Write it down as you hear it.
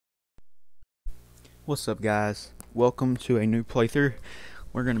What's up, guys? Welcome to a new playthrough.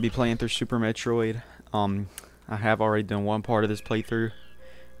 We're going to be playing through Super Metroid. I have already done one part of this playthrough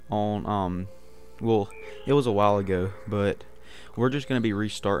on well, it was a while ago, but we're just going to be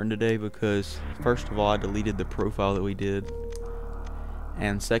restarting today because first of all, I deleted the profile that we did,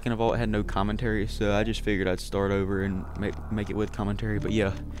 and second of all, it had no commentary, so I just figured I'd start over and make it with commentary. But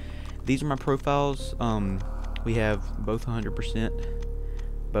yeah, these are my profiles. We have both 100%,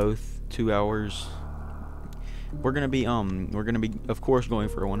 both 2 hours. We're gonna be of course going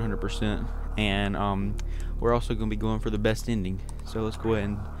for 100%, and we're also gonna be going for the best ending. So let's go ahead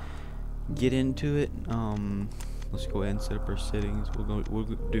and get into it. Let's go ahead and set up our settings. We'll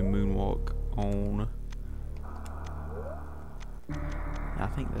do moonwalk on. I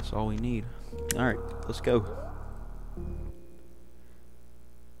think that's all we need. All right, let's go.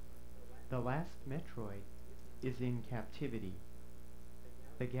 The last Metroid is in captivity.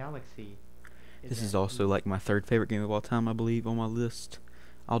 The galaxy This is also like my third favorite game of all time, I believe, on my list.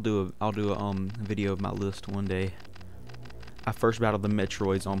 I'll do a video of my list one day. I first battled the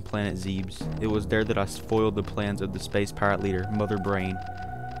Metroids on planet Zebes. It was there that I foiled the plans of the space pirate leader, Mother Brain,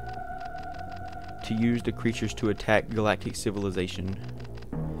 to use the creatures to attack galactic civilization.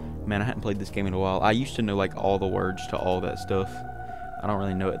 Man, I hadn't played this game in a while. I used to know like all the words to all that stuff. I don't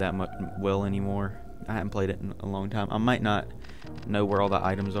really know it that much well anymore. I haven't played it in a long time. I might not know where all the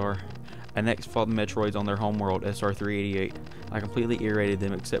items are. I next fought the Metroids on their homeworld, SR-388. I completely irritated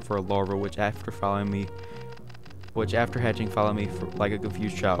them except for a larva, which after hatching followed me like a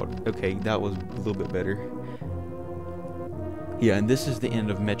confused child. Okay, that was a little bit better. Yeah, and this is the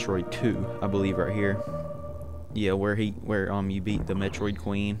end of Metroid 2, I believe, right here. Yeah, where you beat the Metroid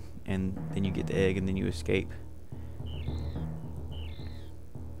Queen, and then you get the egg, and then you escape.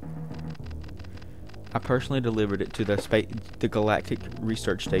 I personally delivered it to the Galactic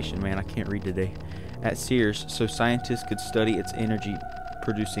Research Station. Man, I can't read today. At Sears, so scientists could study its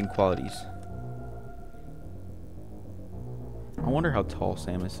energy-producing qualities. I wonder how tall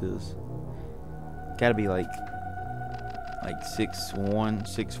Samus is. Gotta be like 6'1",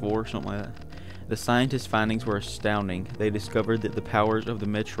 6'4", something like that. The scientists' findings were astounding. They discovered that the powers of the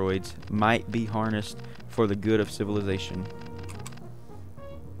Metroids might be harnessed for the good of civilization.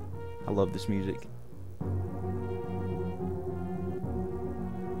 I love this music.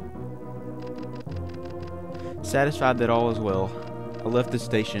 Satisfied that all is well, I left the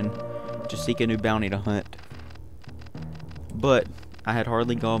station to seek a new bounty to hunt. But I had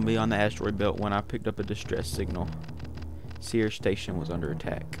hardly gone beyond the asteroid belt when I picked up a distress signal. Sears Station was under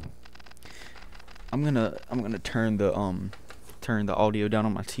attack. I'm gonna turn the audio down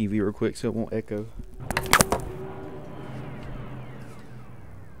on my TV real quick so it won't echo.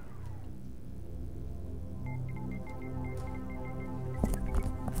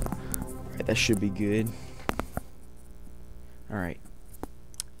 Alright, that should be good. Alright.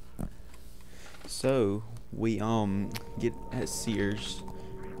 So we get at Sears.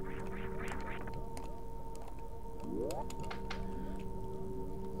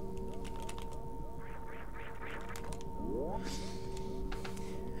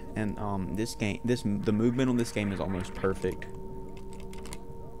 And the movement on this game is almost perfect.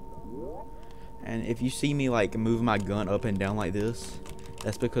 And if you see me like move my gun up and down like this,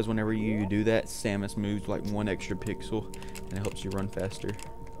 that's because whenever you do that, Samus moves like 1 extra pixel, and it helps you run faster.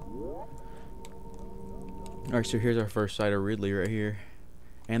 Alright, so here's our first sight of Ridley right here,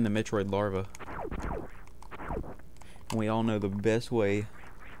 and the Metroid larva. And we all know the best way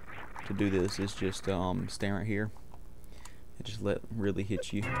to do this is just stand right here and just let Ridley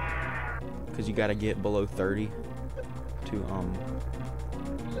hit you, because you gotta get below 30 to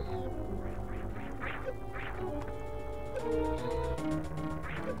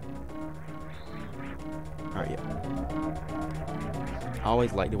Alright, yeah. I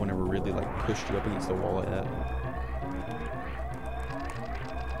always liked it whenever Ridley like pushed you up against the wall like that.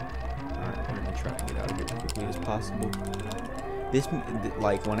 Alright, we're gonna try to get out of here as quickly as possible.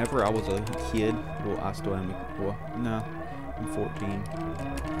 Like, whenever I was a kid, well, I still am, well, no, I'm 14.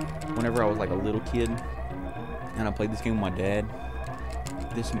 Whenever I was like a little kid, and I played this game with my dad,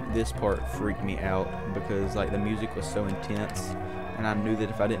 this part freaked me out because like the music was so intense, and I knew that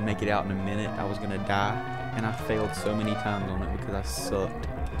if I didn't make it out in a minute, I was gonna die. And I failed so many times on it because I sucked.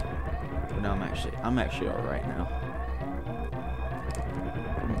 But now I'm actually alright now.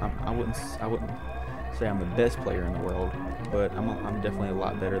 I wouldn't say I'm the best player in the world, but I'm definitely a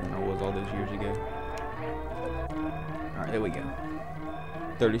lot better than I was all those years ago. Alright, there we go.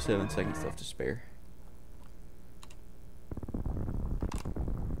 37 seconds left to spare.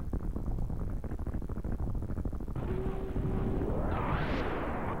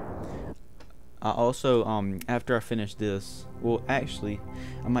 I also, after I finish this, well, actually,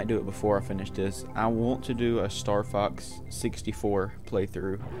 I might do it before I finish this. I want to do a Star Fox 64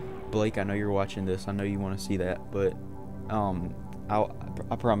 playthrough. Blake, I know you're watching this. I know you want to see that, but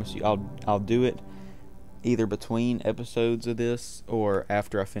I promise you, I'll do it either between episodes of this or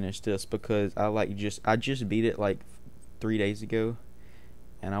after I finish this, because I just beat it like 3 days ago,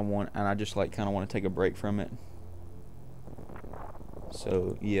 and I just like kind of want to take a break from it.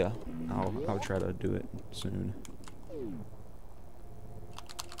 So yeah, I'll try to do it soon.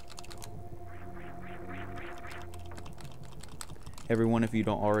 Everyone, if you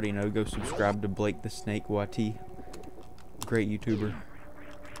don't already know, go subscribe to Blake the Snake YT. Great YouTuber.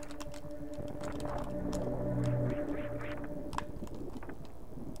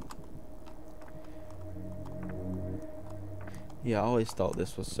 Yeah, I always thought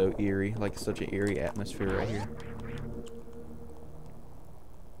this was so eerie, like such an eerie atmosphere right here.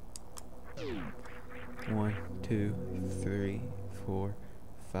 1, 2, 3, 4,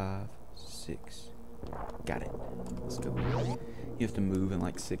 5, 6. Got it. Let's go. You have to move in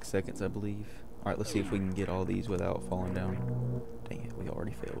like 6 seconds, I believe. Alright, let's see if we can get all these without falling down. Dang it, we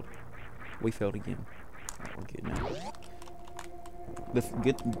already failed. We failed again. Alright, we're good now.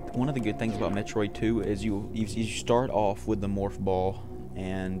 One of the good things about Metroid 2 is you start off with the morph ball,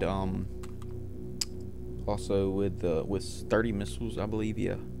 and also with 30 missiles, I believe.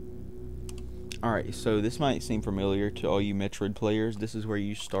 Yeah. Alright, so this might seem familiar to all you Metroid players. This is where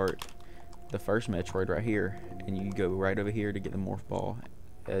you start the first Metroid right here, and you go right over here to get the morph ball,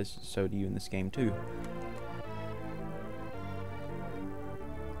 as so do you in this game too.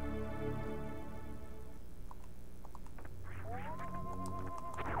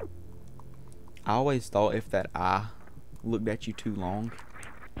 I always thought if that eye looked at you too long,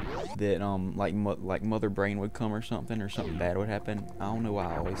 that like Mother Brain would come or something bad would happen. I don't know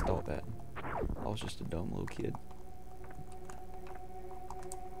why I always thought that. I was just a dumb little kid.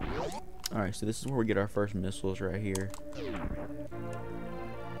 Alright, so this is where we get our first missiles right here.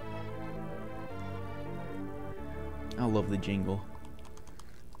 I love the jingle.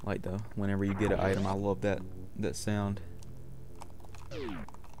 Like whenever you get an item, I love that sound.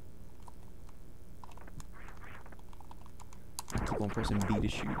 I keep on pressing B to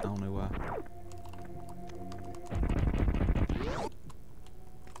shoot, I don't know why.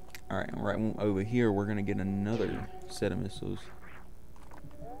 Alright, right over here we're gonna get another set of missiles.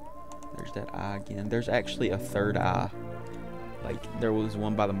 There's that eye again. There's actually a third eye. Like, there was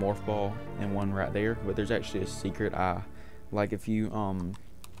one by the morph ball and one right there, but there's actually a secret eye. Like, if you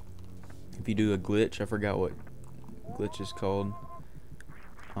do a glitch, I forgot what glitch is called.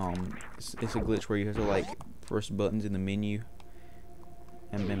 It's a glitch where you have to like press buttons in the menu,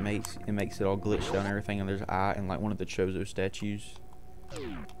 and it makes it all glitched out and everything, and there's an eye in like one of the Chozo statues.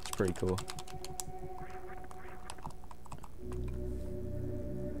 It's pretty cool.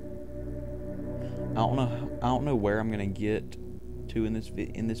 I don't know where I'm gonna get to in this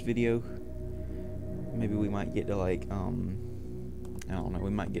video. Maybe we might get to like I don't know. We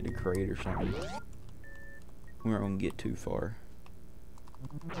might get to Crate or something. We aren't gonna get too far.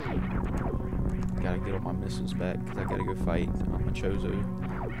 Gotta get all my missiles back because I gotta go fight a Chozo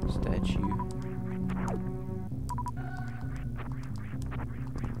statue.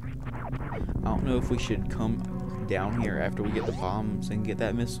 I don't know if we should come down here after we get the bombs and get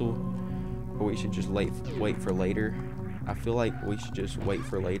that missile, or we should just wait for later. I feel like we should just wait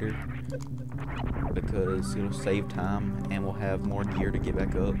for later because it'll save time and we'll have more gear to get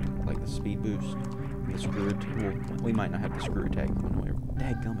back up, like the speed boost, and the screw attack. Well, we might not have the screw attack when we're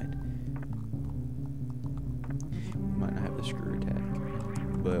dadgummit. We might not have the screw attack,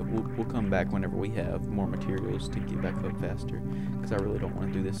 but we'll come back whenever we have more materials to get back up faster, because I really don't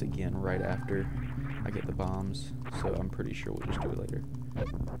want to do this again right after I get the bombs, so I'm pretty sure we'll just do it later.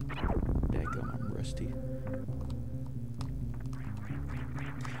 Dadgum, I'm rusty.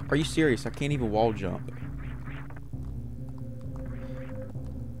 Are you serious? I can't even wall jump.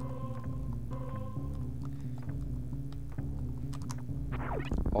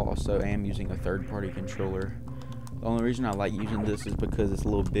 Also, I am using a third-party controller. The only reason I like using this is because it's a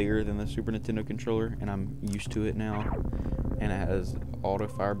little bigger than the Super Nintendo controller, and I'm used to it now. And it has auto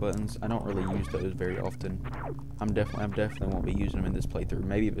fire buttons. I don't really use those very often. I definitely won't be using them in this playthrough.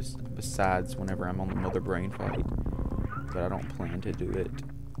 Maybe besides whenever I'm on the Mother Brain fight, but I don't plan to do it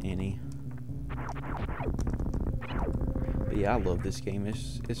any. But yeah, I love this game.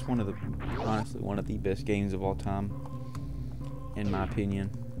 It's honestly one of the best games of all time, in my opinion.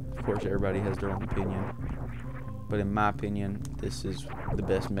 Of course, everybody has their own opinion. but in my opinion, this is the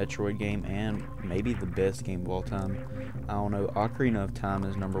best Metroid game and maybe the best game of all time. I don't know. Ocarina of Time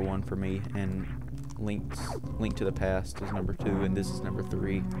is #1 for me, and Link to the Past is #2, and this is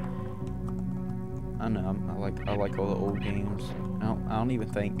 #3. I know. I like all the old games. I don't even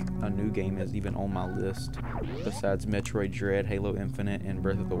think a new game is even on my list. Besides Metroid Dread, Halo Infinite, and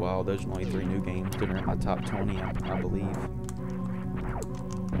Breath of the Wild, those are only 3 new games that are in my top 20, I believe.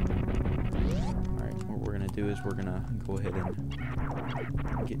 Alright, what we're gonna do is we're gonna go ahead and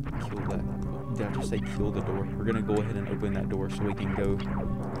kill that. Did I just say kill the door? We're gonna go ahead and open that door so we can go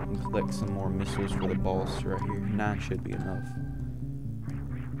and collect some more missiles for the boss right here. 9 should be enough.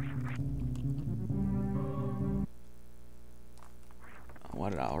 Why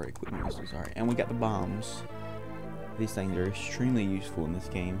did I already equip missiles? Alright, and we got the bombs. These things are extremely useful in this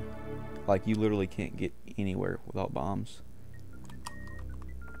game. Like, you literally can't get anywhere without bombs.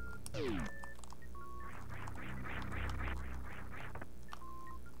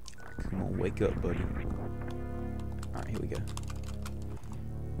 Come on, wake up, buddy. Alright, here we go.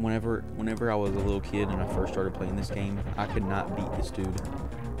 Whenever I was a little kid and I first started playing this game, I could not beat this dude.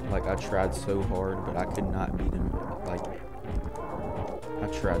 Like, I tried so hard, but I could not beat him. Like, I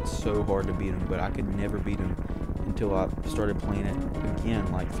tried so hard to beat him, but I could never beat him until I started playing it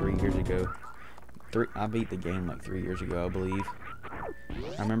again like 3 years ago. I beat the game like 3 years ago, I believe.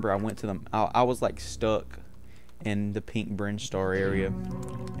 I remember I went to I was like stuck in the pink Brinstar area,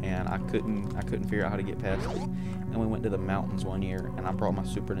 and I couldn't figure out how to get past it. And we went to the mountains one year, and I brought my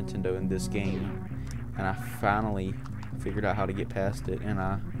Super Nintendo in this game, and I finally figured out how to get past it, and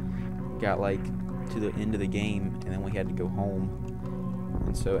I got like to the end of the game, and then we had to go home.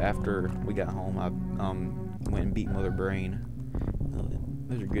 And so after we got home, I went and beat Mother Brain.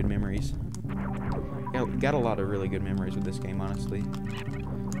 Those are good memories. Got a lot of really good memories with this game, honestly.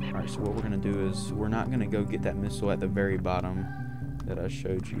 Alright, so what we're going to do is we're not going to go get that missile at the very bottom that I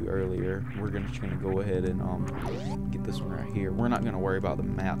showed you earlier. We're just going to go ahead and get this one right here. We're not going to worry about the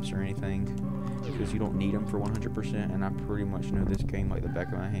maps or anything, because you don't need them for 100%, and I pretty much know this game like the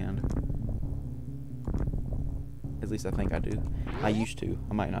back of my hand. At least I think I do. I used to.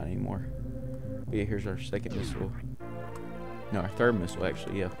 I might not anymore. But yeah, here's our second missile. No, our third missile,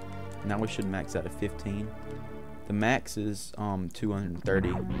 actually, yeah. Now we should max out at 15. The max is 230.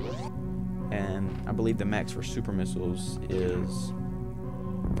 And I believe the max for super missiles is...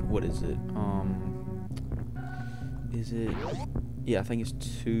 What is it? Is it... Yeah, I think it's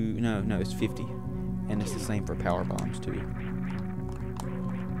No, it's 50. And it's the same for power bombs, too.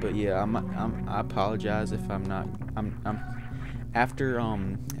 But yeah, I apologize if I'm not. After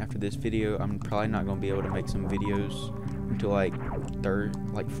this video, I'm probably not gonna be able to make some videos until like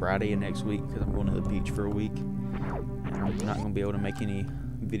Friday of next week, because I'm going to the beach for a week, and I'm not gonna be able to make any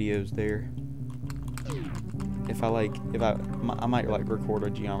videos there. I might like record a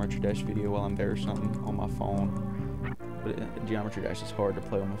Geometry Dash video while I'm there or something on my phone, but Geometry Dash is hard to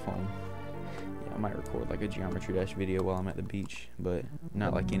play on my phone. I might record like a Geometry Dash video while I'm at the beach, but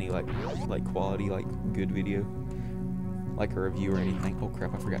not like any like quality, like good video, like a review or anything. Oh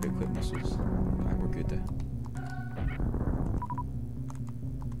crap, I forgot to equip missiles. Alright, we're good though.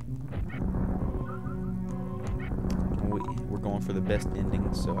 We're going for the best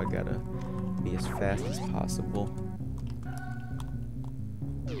ending, so I gotta be as fast as possible.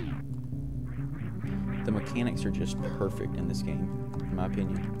 The mechanics are just perfect in this game, in my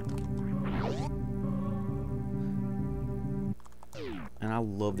opinion. And I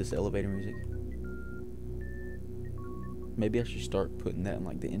love this elevator music. Maybe I should start putting that in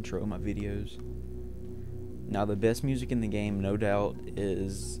like the intro of my videos. Now the best music in the game, no doubt,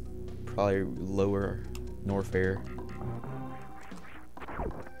 is probably Lower Norfair.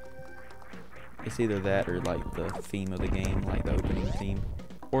 It's either that or like the theme of the game, like the opening theme,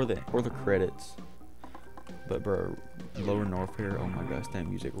 or the credits. But bro, Lower Norfair, oh my gosh, that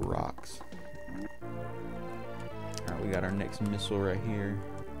music rocks. Alright, we got our next missile right here.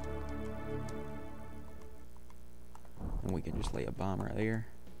 And we can just lay a bomb right there.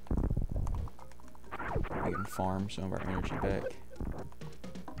 We can farm some of our energy back.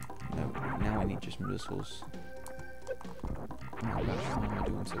 No, now we need just missiles. Oh my gosh, why am I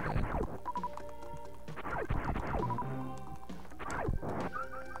doing so bad?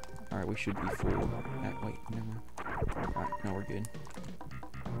 Alright, we should be full. Wait, never mind. Alright, now we're good.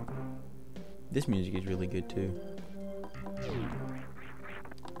 This music is really good too.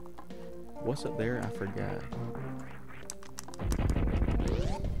 What's up there? I forgot.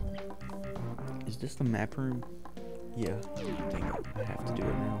 Is this the map room? Yeah. Dang it. I have to do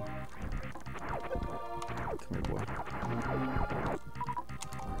it now. Come here, boy.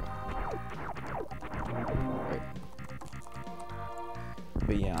 Alright.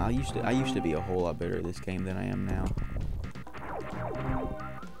 Yeah, I used to be a whole lot better at this game than I am now.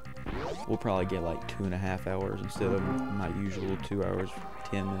 We'll probably get like 2.5 hours instead of my usual 2 hours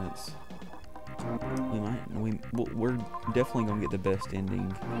 10 minutes. We're definitely gonna get the best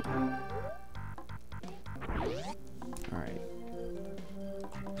ending. All right.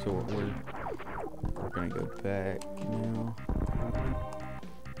 So we're gonna go back now.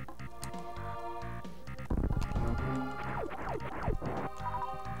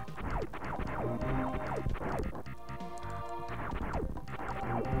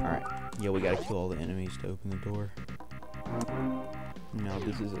 Alright, yeah, we gotta kill all the enemies to open the door. Now,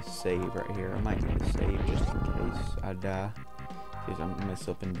 this is a save right here. I might need a save just in case I die. In case I mess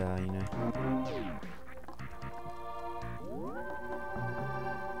up and die, you know.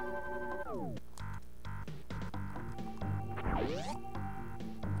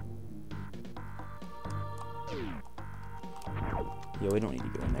 Yeah, we don't need to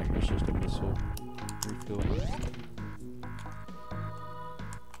go in there. It's just a missile refill.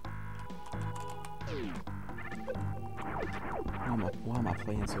 Why am I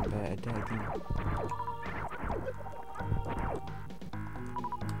playing so bad? Daggone.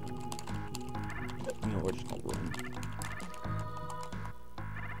 You know, we're just gonna run.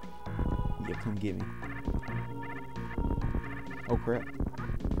 Yeah, come get me. Oh crap.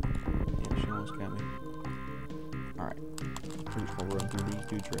 Yeah, she almost got me. Alright. We're just gonna run through these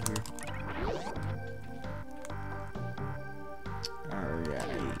dudes right here. Alright.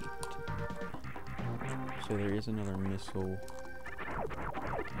 So there is another missile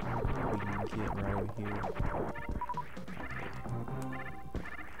we can get right over here.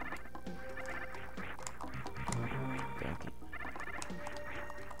 Dang it.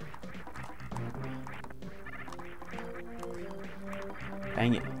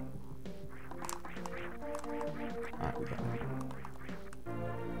 Dang it. Alright, we got it.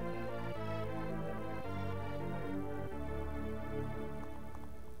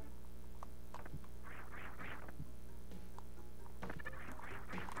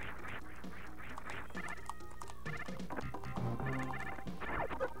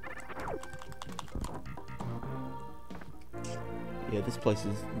 Yeah, this place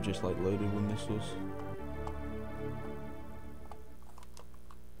is just like loaded with missiles.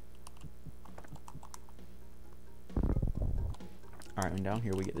 Alright, and down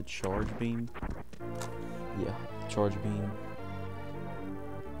here we get the charge beam. Yeah, charge beam.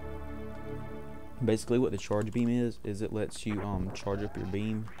 Basically what the charge beam is it lets you charge up your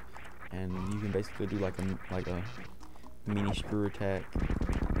beam, and you can basically do like a mini screw attack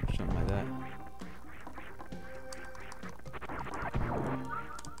or something like that.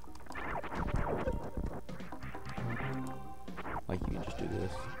 Like you can just do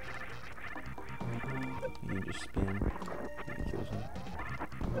this. You can just spin and it kills him.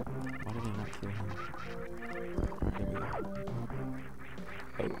 Why did I not kill him? Alright, there we go.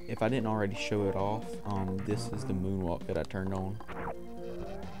 Oh, if I didn't already show it off, this is the moonwalk that I turned on.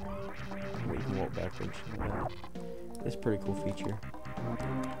 Where you can walk backwards. It's a pretty cool feature.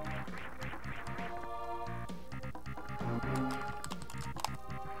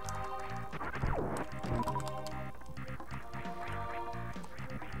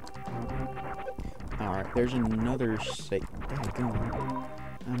 Alright, there's another save. Daggone.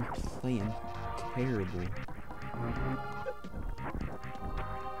 I'm playing terrible. Oh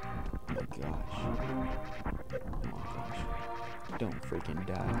my gosh. Oh my gosh. Don't freaking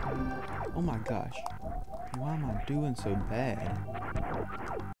die. Oh my gosh. Why am I doing so bad?